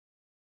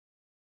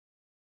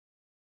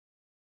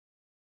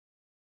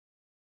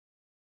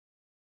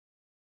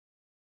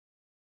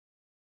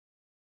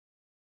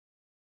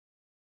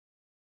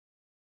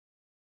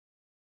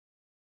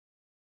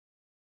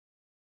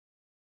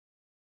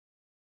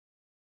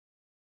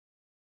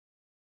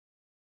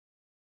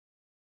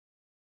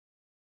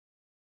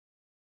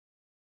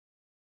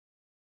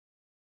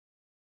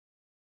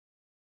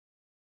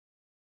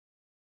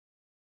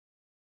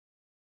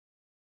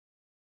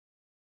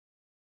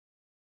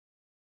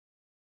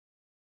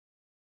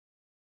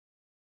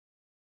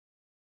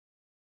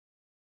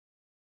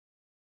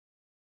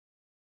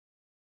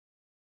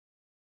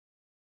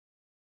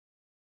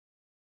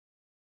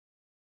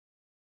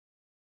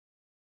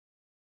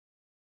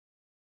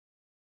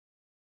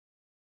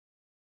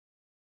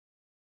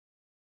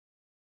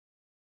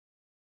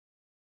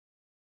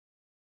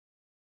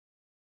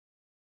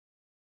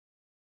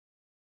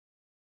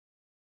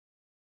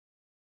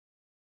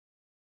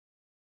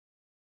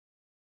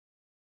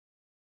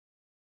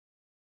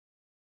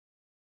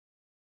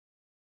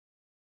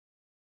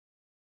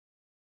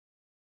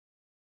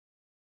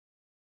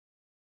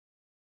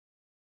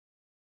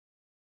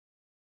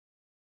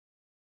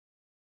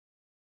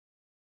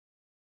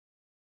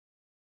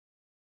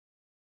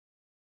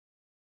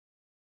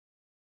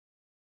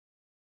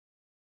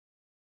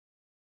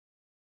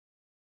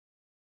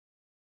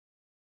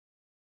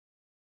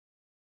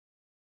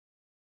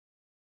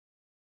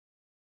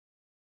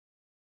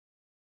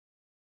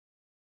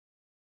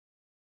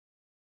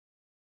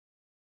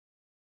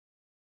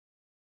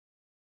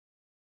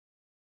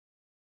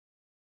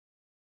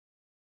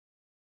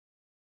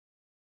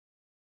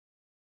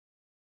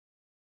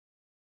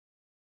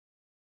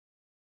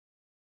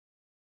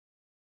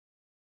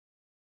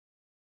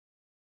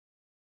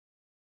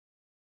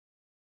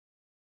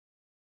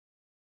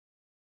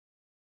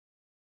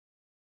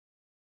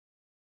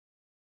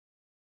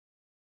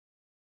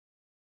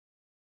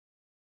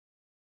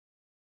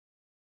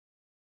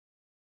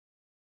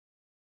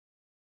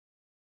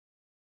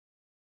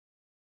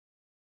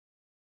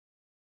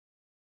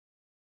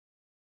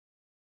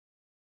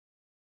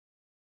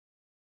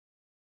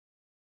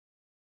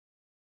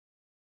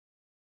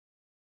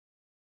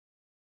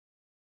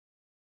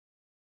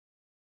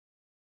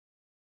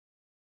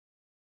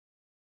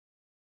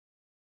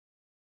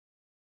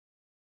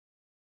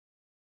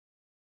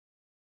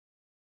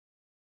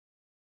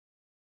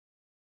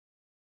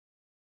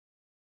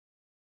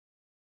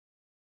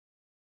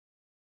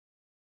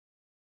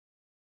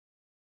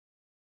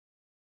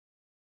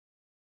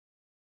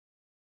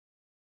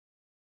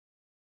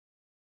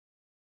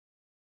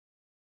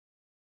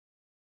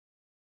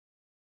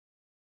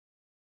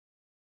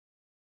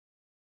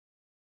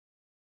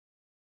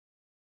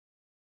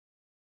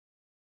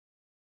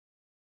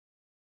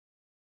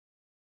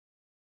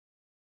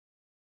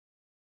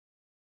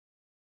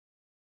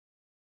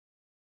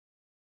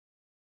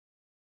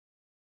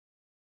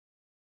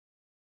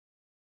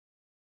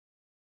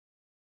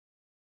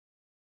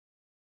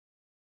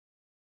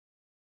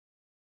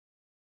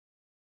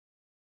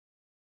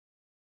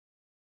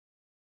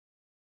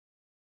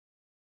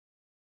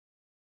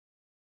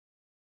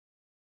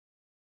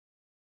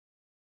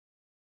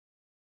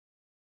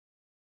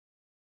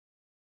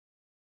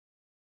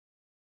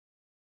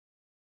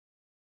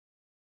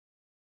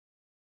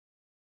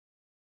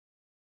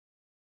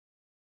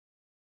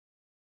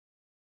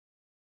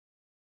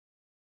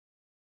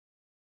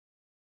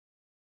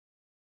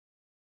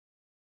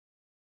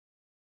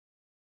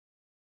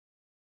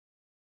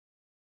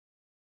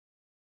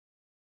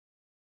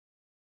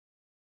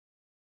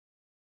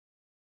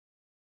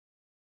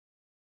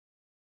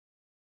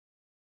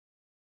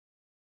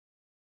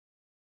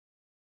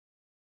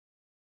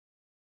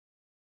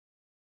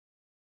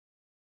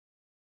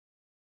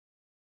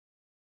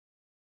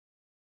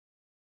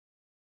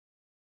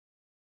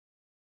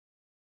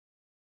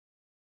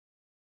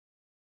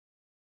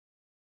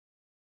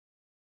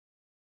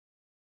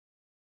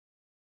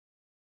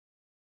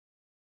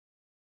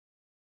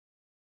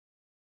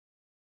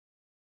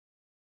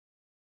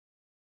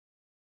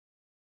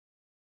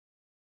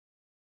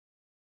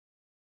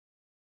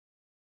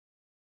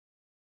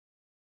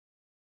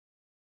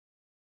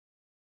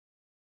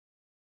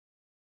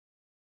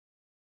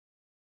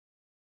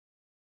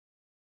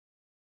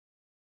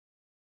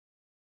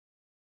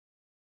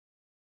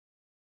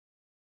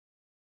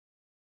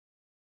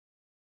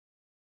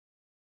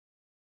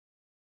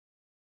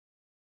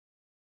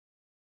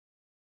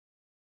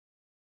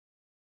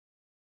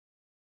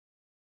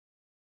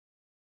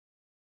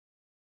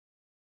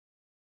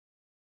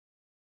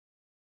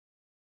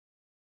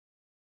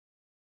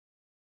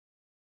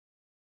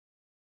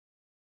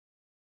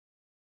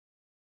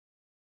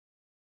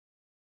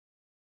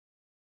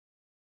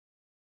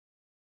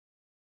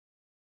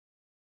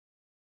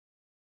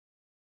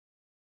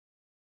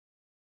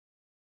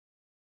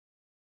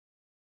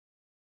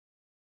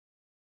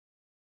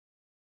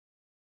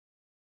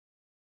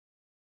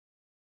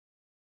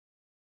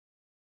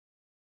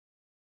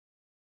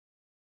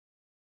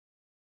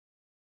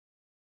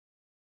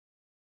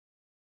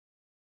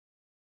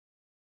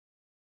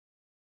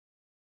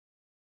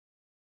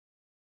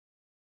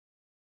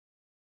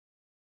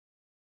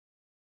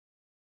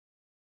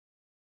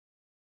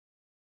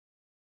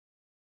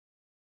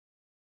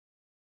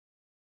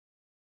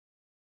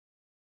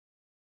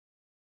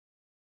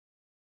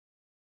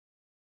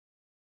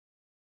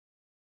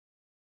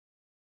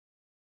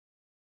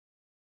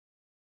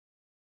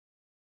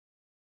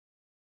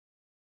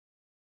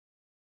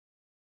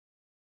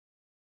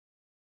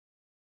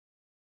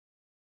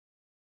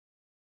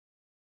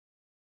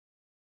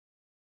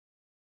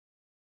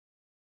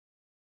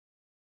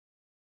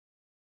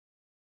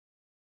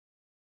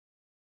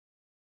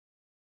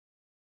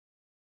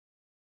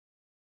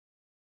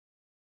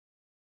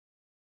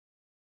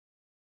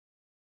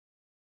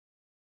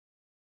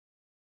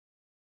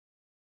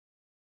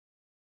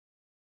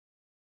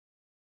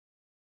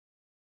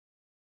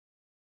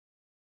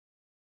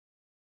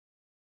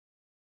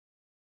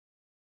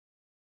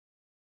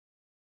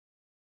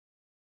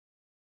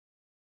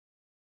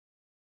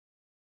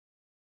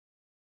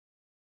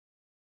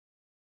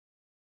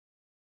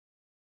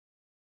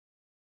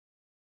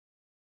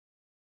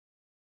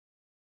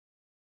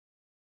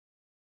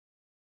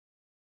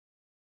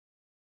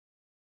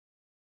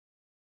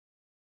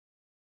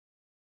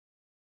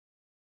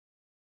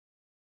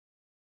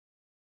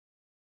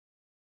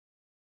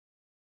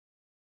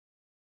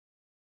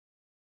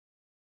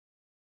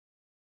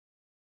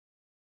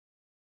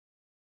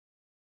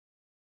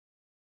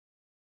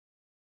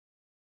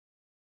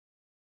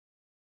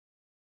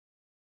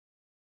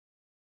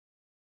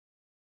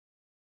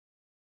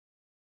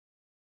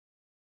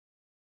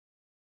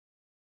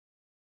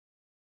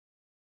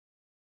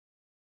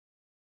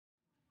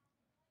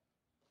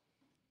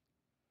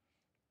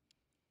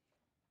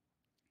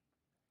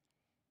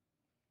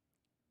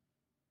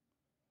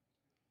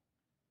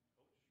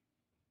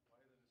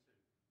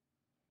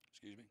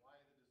Excuse me? Why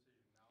the decision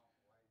now? Why did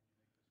you make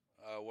this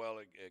call? Well,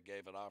 it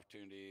gave an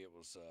opportunity. It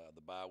was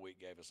the bye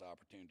week gave us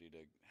opportunity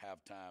to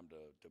have time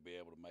to be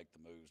able to make the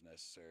moves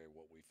necessary,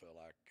 what we feel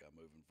like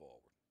moving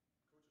forward.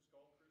 Coach's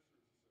call, Chris, or is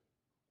this a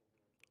overall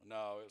choice?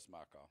 No, it was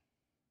my call.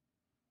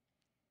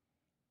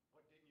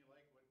 What didn't you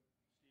like what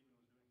Steven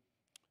was doing?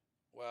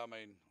 Well, I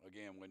mean,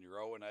 again, when you're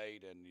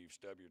 0-8 and you've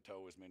stubbed your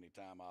toe as many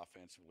times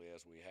offensively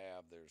as we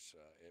have, there's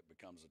it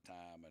becomes a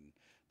time, and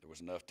there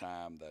was enough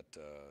time that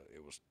it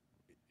was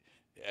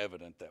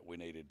evident that we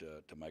needed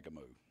to make a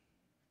move.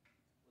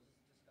 Was this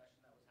a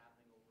discussion that was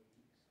happening over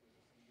weeks? Was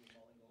this something you were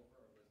mulling over,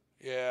 or was?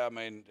 Yeah, I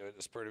mean,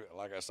 it's pretty,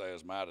 like I say,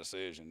 it's my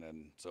decision.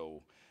 And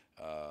so,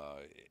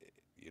 uh,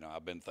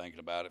 I've been thinking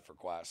about it for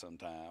quite some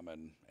time,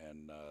 and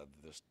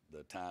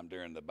the time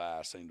during the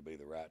bye seemed to be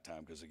the right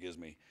time because it gives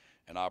me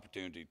an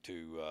opportunity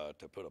to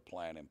put a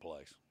plan in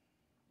place.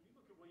 When you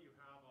look at what you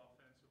have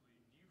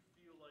offensively, do you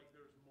feel like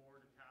there's more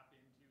to tap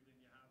into than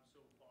you have so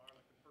far?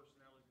 Like the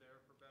personnel is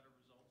there for better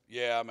results?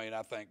 Yeah, I mean,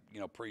 I think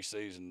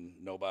preseason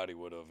nobody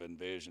would have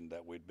envisioned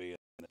that we'd be in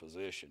that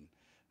position.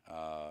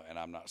 And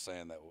I'm not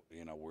saying that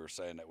we're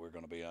saying that we're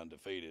going to be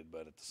undefeated,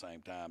 but at the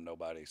same time,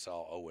 nobody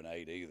saw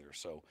 0-8 either.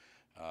 So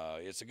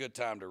it's a good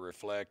time to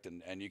reflect,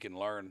 and you can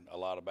learn a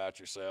lot about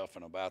yourself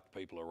and about the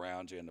people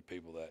around you and the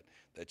people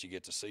that you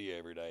get to see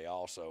every day.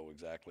 Also,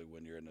 exactly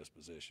when you're in this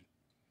position.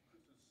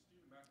 Chris, is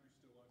Stephen Macri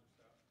still on your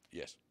staff?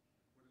 Yes.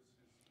 What is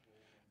his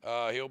role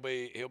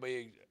going He'll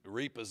be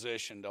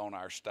repositioned on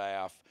our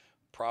staff,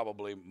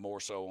 probably more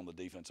so on the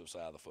defensive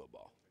side of the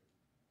football.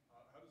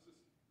 Okay. How does this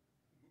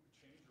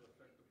change or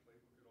affect the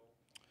playbook at all?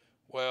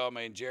 Well, I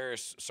mean,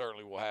 Jarious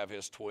certainly will have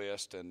his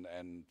twist and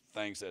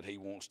things that he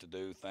wants to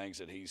do, things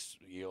that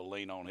he'll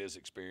lean on his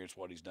experience,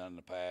 what he's done in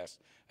the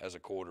past as a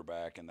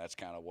quarterback, and that's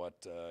kind of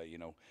what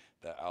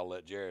that I'll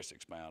let Jarious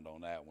expound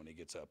on that when he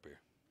gets up here.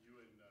 You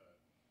and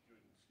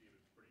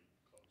Steven's pretty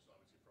close,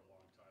 obviously, for a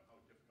long time. How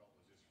difficult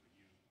was this for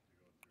you to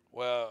go through?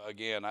 Well,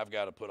 again, I've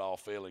got to put all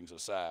feelings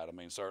aside. I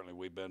mean, certainly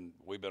we've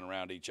been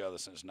around each other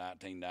since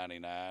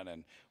 1999,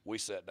 and we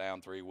sat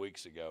down 3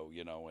 weeks ago,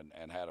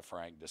 and had a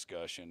frank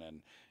discussion,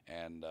 and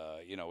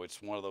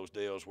it's one of those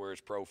deals where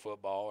it's pro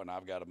football, and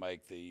I've got to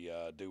make the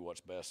do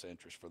what's best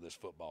interest for this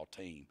football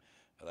team.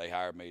 They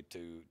hired me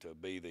to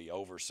be the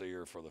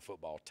overseer for the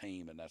football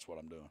team, and that's what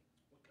I'm doing.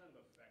 What kind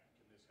of effect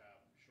can this have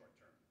short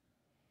term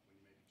when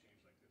you make a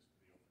change like this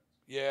to the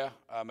offense? Yeah,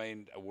 I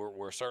mean,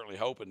 we're certainly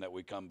hoping that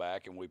we come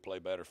back and we play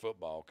better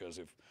football because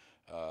if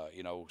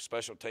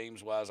special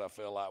teams wise, I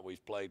feel like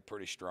we've played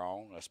pretty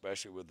strong,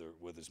 especially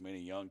with as many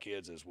young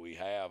kids as we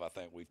have. I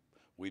think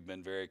we've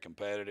been very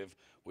competitive.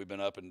 We've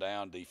been up and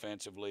down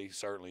defensively,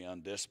 certainly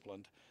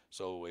undisciplined.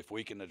 So if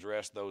we can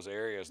address those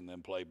areas and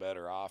then play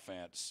better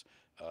offense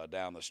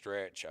down the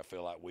stretch, I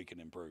feel like we can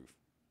improve.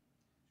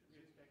 Should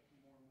we expect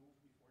more moves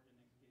before the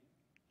next game?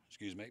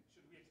 Excuse me.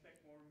 Should we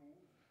expect more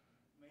moves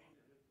made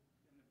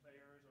in the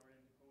players or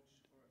in the coach?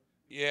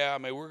 Yeah, I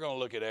mean, we're going to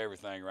look at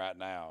everything right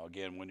now.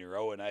 Again, when you're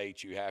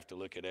 0-8, you have to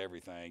look at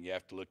everything. You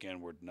have to look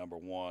inward, number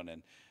one.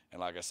 And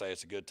like I say,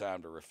 it's a good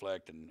time to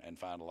reflect and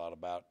find a lot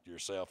about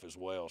yourself as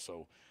well.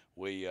 So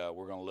we're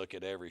going to look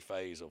at every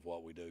phase of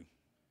what we do.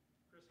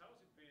 Chris, how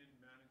has it been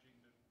managing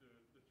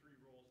the three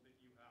roles that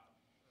you have?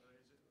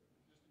 Is it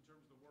just in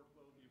terms of the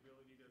workload, the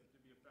ability to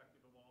be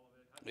effective of all of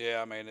it?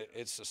 Yeah, I mean,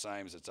 it's the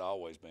same as it's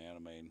always been.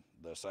 I mean,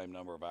 the same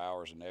number of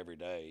hours in every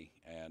day.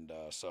 And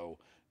so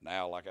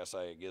now, like I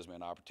say, it gives me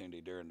an opportunity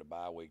during the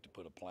bye week to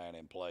put a plan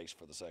in place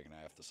for the second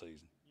half of the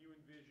season. You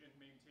envision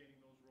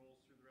maintaining those roles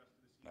through the rest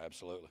of the season?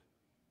 Absolutely.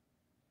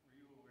 Were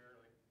you aware,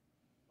 like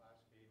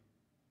last game,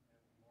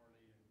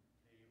 Morley and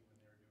Dave,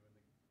 when they were doing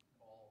the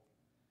call,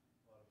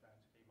 a lot of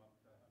fans came up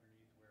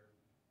underneath where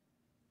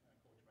Coach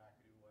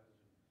McAdoo was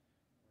and weren't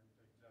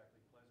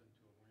exactly pleasant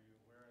to him. Were you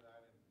aware of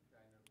that, and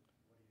kind of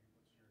what's your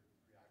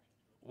reaction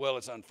to it? Well,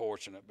 it's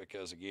unfortunate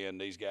because again,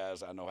 these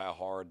guys, I know how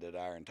hard that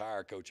our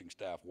entire coaching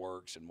staff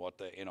works and what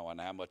they, and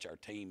how much our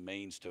team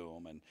means to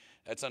them, and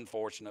that's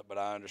unfortunate. But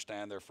I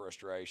understand their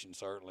frustration.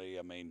 Certainly,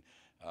 I mean,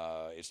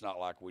 it's not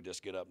like we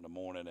just get up in the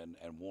morning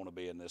and want to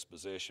be in this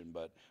position,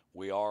 but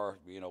we are,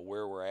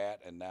 where we're at,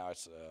 and now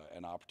it's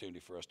an opportunity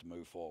for us to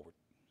move forward.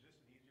 Is this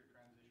an easier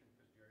transition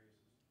because Jarious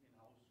is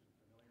in-house and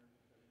familiar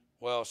with everything?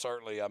 Well,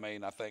 certainly, I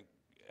mean, I think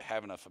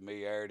having a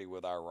familiarity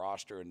with our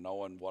roster and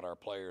knowing what our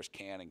players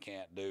can and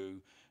can't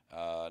do,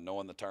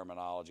 knowing the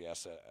terminology, I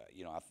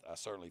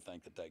certainly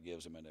think that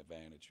gives them an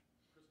advantage.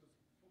 Chris, does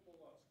football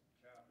loss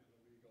cap in the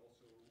league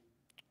also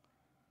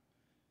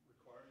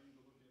require you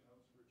to look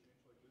in-house for a change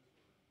like this,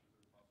 or is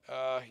there a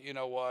possibility? You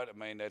know what? I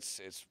mean,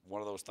 it's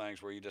one of those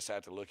things where you just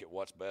have to look at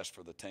what's best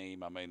for the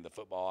team. I mean, the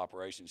football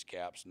operations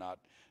cap's not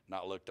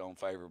looked on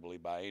favorably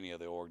by any of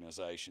the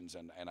organizations,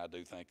 and I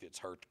do think it's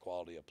hurt the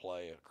quality of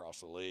play across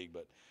the league.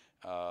 But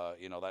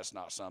that's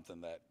not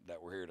something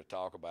that we're here to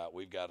talk about.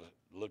 We've got to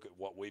look at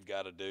what we've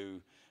got to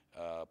do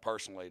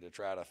personally to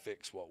try to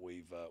fix what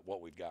we've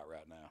got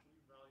right now. You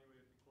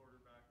evaluated the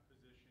quarterback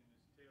position.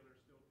 Is Taylor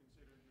still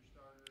considered your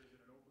starter? Is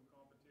it an open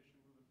competition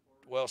moving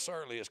forward? Well,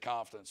 certainly his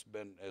confidence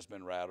has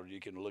been rattled. You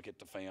can look at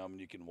the film and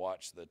you can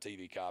watch the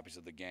TV copies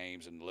of the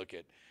games and look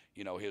at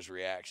his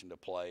reaction to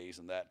plays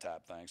and that type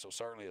of thing. So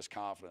certainly his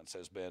confidence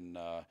has been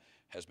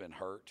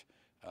hurt.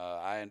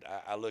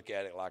 I look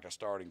at it like a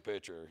starting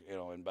pitcher.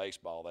 In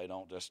baseball, they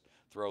don't just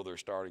throw their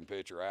starting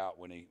pitcher out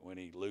when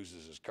he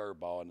loses his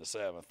curveball in the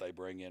seventh. They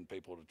bring in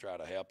people to try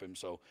to help him.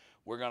 So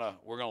we're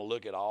gonna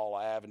look at all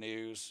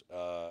avenues.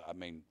 I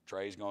mean,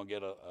 Trey's gonna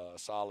get a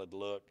solid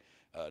look.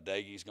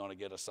 Daigie's going to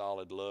get a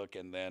solid look,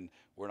 and then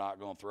we're not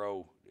going to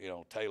throw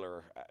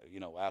Taylor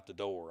out the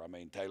door. I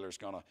mean,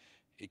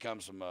 he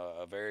comes from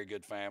a very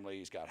good family.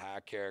 He's got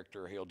high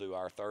character. He'll do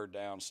our third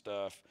down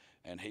stuff,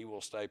 and he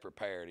will stay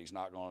prepared. He's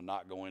not going to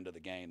not go into the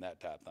game, that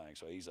type of thing.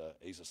 So he's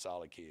a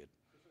solid kid.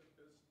 As head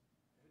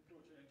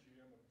coach and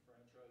GM of the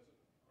franchise,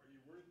 are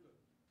you worried that,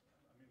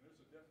 I mean,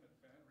 there's a definite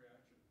fan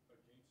reaction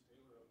against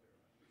Taylor out there.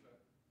 Does that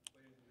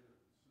play into your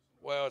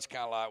system? Well, it's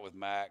kind of like with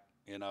Mac.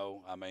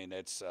 I mean,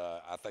 it's.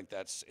 I think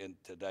that's in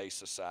today's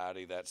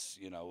society. That's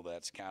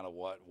kind of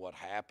what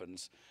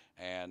happens.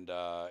 And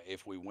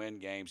if we win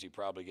games, he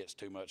probably gets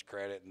too much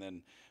credit, and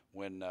then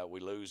when we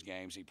lose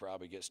games, he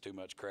probably gets too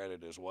much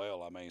credit as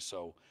well. I mean,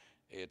 so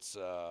it's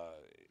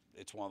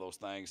one of those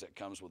things that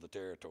comes with the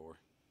territory.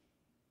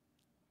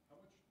 How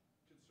much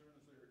concern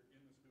is there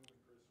in this building,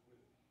 Chris,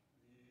 with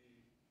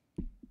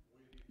the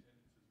way the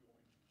attendance is going?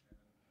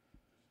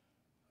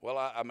 Well,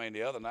 I mean,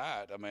 the other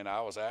night,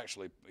 I was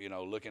actually,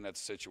 looking at the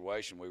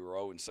situation. We were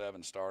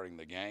 0-7 starting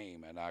the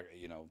game, and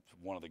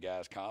one of the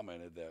guys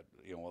commented that,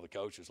 one of the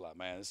coaches like,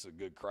 man, this is a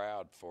good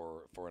crowd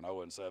for an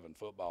 0-7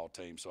 football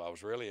team. So I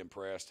was really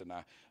impressed, and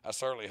I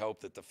certainly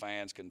hope that the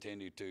fans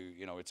continue to,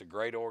 it's a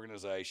great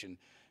organization.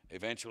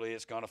 Eventually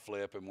it's going to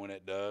flip, and when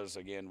it does,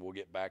 again, we'll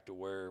get back to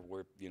where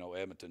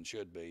Edmonton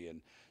should be.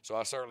 And so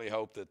I certainly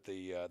hope that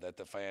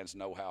the fans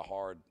know how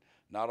hard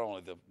not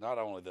only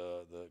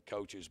the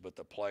coaches but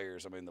the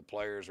players. I mean, the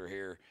players are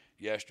here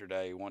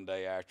yesterday, one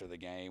day after the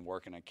game,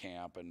 working at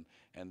camp,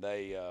 and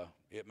they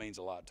it means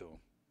a lot to them.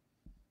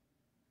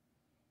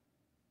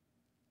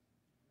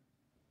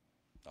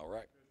 All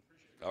right.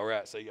 All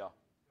right. See y'all.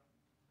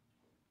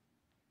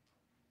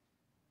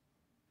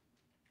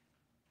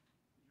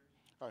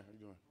 Hi, how you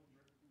doing?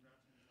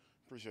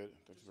 Appreciate it.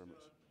 Thank you very much.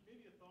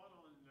 Maybe a thought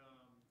on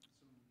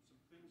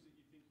some things that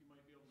you think you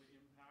might be able to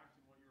impact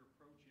and what your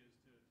approach is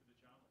to the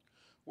challenge.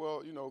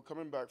 Well,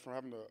 coming back from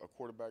having a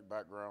quarterback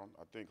background,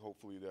 I think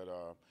hopefully that,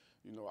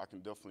 I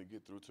can definitely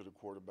get through to the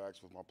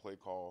quarterbacks with my play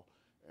call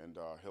and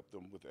help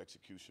them with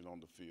execution on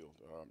the field.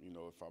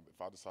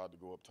 If I decide to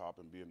go up top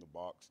and be in the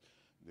box,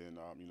 then,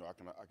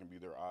 I can be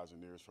their eyes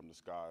and ears from the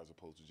sky as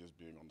opposed to just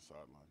being on the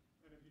sideline.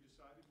 And have you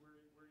decided where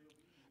you'll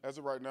be? As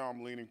of right now,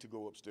 I'm leaning to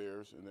go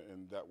upstairs,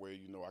 and that way,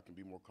 I can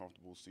be more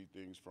comfortable, see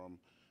things from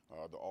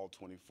the all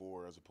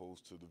 24 as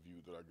opposed to the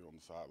view that I get on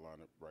the sideline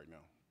right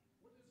now.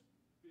 What has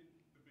been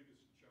the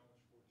biggest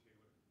challenge for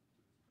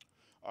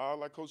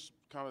Taylor? Like Coach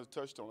kind of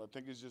touched on, I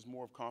think it's just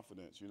more of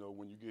confidence.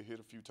 When you get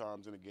hit a few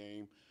times in a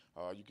game,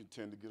 you can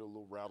tend to get a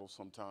little rattled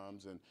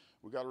sometimes. And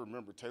we got to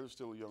remember, Taylor's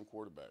still a young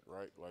quarterback,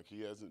 right? Like,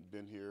 he hasn't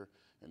been here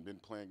and been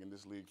playing in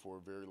this league for a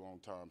very long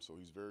time. So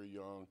he's very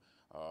young.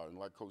 And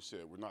like Coach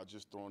said, we're not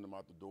just throwing him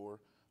out the door.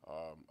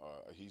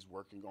 He's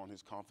working on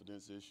his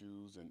confidence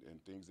issues and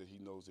things that he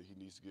knows that he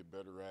needs to get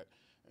better at.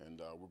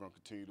 And we're going to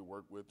continue to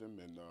work with him.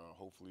 And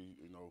hopefully,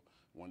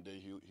 one day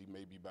he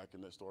may be back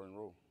in that starting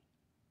role.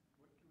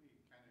 What can we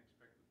kind of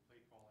expect with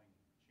play calling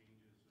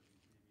changes and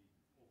maybe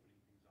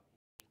opening things up?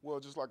 Well,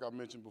 just like I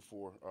mentioned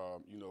before,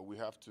 we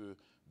have to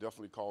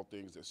definitely call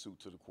things that suit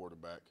to the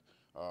quarterback,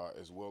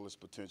 as well as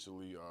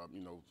potentially,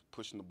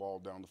 pushing the ball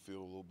down the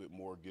field a little bit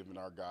more, giving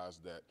our guys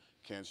that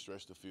can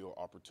stretch the field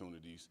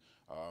opportunities.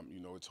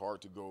 It's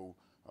hard to go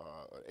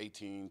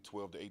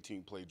 12 to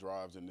 18 play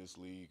drives in this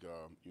league.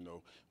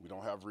 We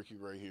don't have Ricky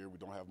Ray here. We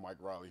don't have Mike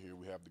Riley here.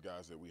 We have the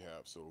guys that we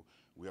have. So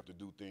we have to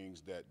do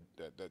things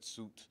that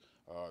suit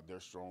their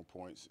strong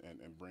points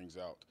and brings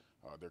out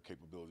their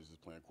capabilities as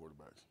playing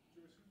quarterbacks.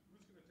 Jarious,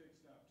 who's going to take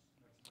snaps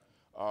next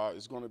time?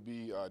 It's going to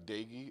be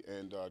Daigie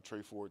and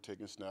Trey Ford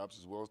taking snaps,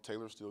 as well as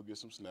Taylor still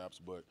gets some snaps.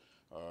 But,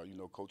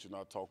 Coach and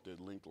I talked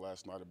at length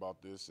last night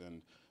about this,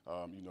 and,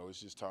 it's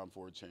just time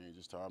for a change.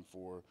 It's time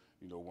for,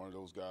 one of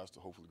those guys to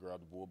hopefully grab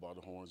the bull by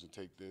the horns and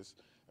take this.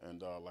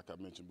 And like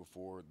I mentioned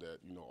before, that,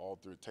 all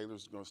three,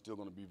 Taylor's still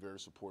going to be very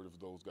supportive of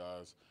those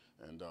guys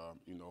and,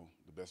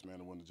 the best man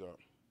to win the job.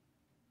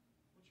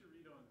 What's your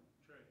read on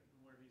Trey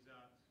and where he's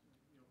at?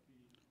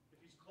 If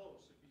he's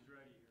close, if he's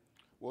ready here.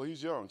 Well,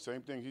 he's young.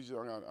 Same thing. He's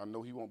young. I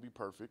know he won't be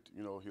perfect.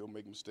 He'll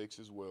make mistakes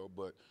as well.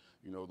 But,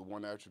 the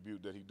one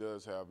attribute that he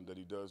does have and that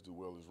he does do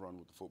well is run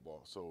with the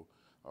football. So,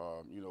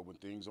 when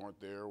things aren't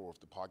there or if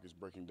the pocket's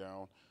breaking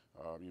down,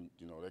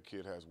 that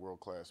kid has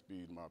world-class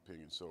speed, in my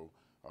opinion. So,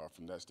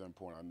 from that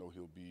standpoint, I know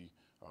he'll be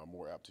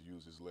more apt to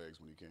use his legs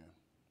when he can.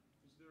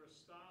 Is there a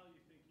style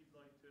you think you'd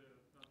like to,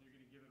 not that you're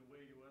going to give it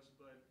away to us,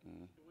 but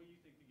the way you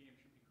think the game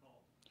should be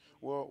called?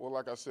 Well,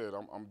 like I said,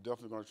 I'm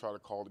definitely going to try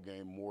to call the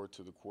game more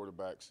to the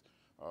quarterbacks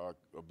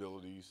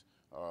abilities.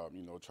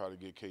 You know, try to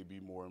get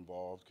KB more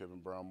involved, Kevin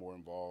Brown more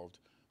involved.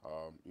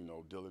 You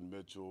know, Dylan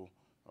Mitchell.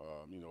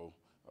 You know.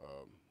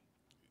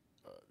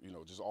 You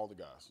know, just all the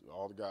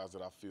guys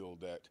that I feel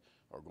that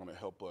are going to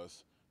help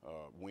us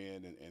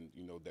win, and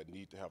you know, that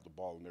need to have the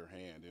ball in their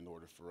hand in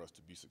order for us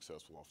to be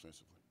successful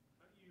offensively.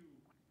 How do you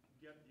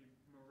get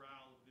the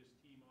morale of this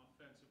team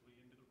offensively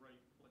into the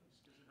right place?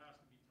 Because it has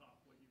to be tough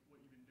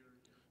what you've endured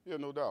here. Yeah,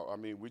 no doubt. I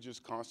mean, we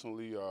just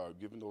constantly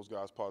giving those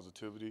guys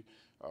positivity.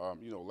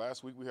 You know,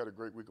 last week we had a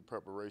great week of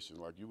preparation.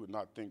 Like, you would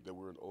not think that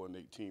we're an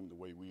 0-8 team the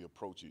way we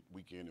approach it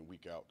week in and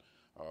week out.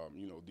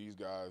 You know, these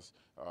guys,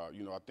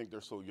 you know, I think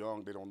they're so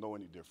young, they don't know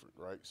any different,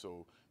 right?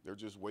 So they're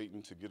just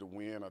waiting to get a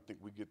win. I think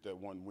we get that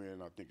one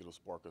win, I think it'll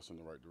spark us in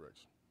the right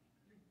direction.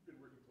 You've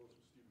been working close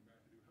with Stephen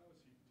McAdoo. How is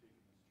he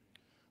taking this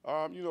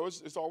change? You know,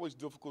 it's always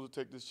difficult to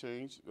take this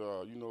change.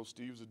 You know,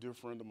 Steve's a dear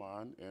friend of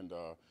mine, and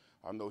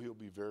I know he'll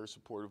be very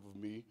supportive of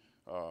me.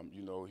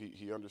 You know,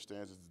 he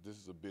understands that this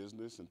is a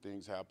business and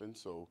things happen.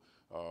 So,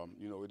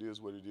 you know, it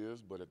is what it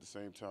is. But at the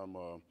same time,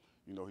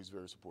 you know, he's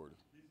very supportive.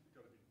 He's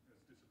got to be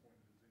as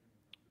disappointed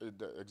as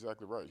anyone.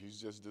 Exactly right.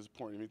 He's just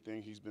disappointed in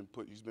anything. He's been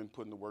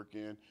putting the work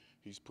in.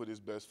 He's put his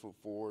best foot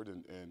forward,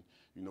 and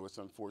you know, it's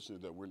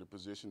unfortunate that we're in the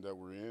position that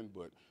we're in,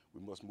 but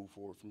we must move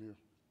forward from here.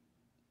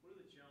 What are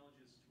the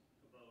challenges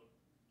about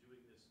doing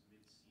this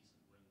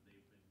mid-season when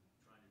they've been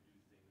trying to do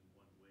things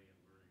one way and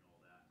learning all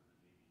that, and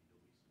then maybe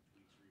there'll be some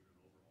tweaks or even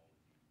an overhaul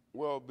with you?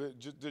 Well, but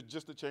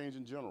just the change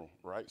in general,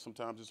 right?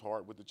 Sometimes it's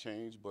hard with the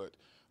change, but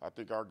I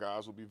think our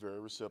guys will be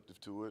very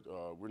receptive to it.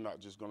 We're not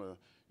just going to,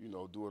 you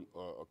know, do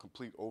a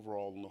complete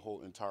overhaul on the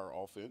whole entire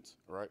offense,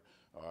 right?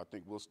 I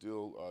think we'll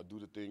still do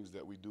the things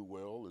that we do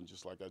well, and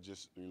just like I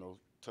just, you know,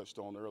 touched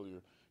on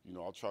earlier, you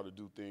know, I'll try to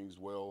do things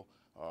well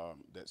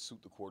that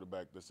suit the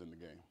quarterback that's in the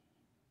game.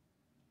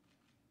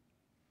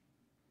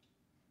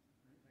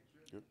 Thanks,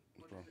 Jim. Yep,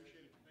 no problem.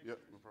 Appreciate it. Thanks, Yep,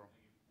 guys. no problem.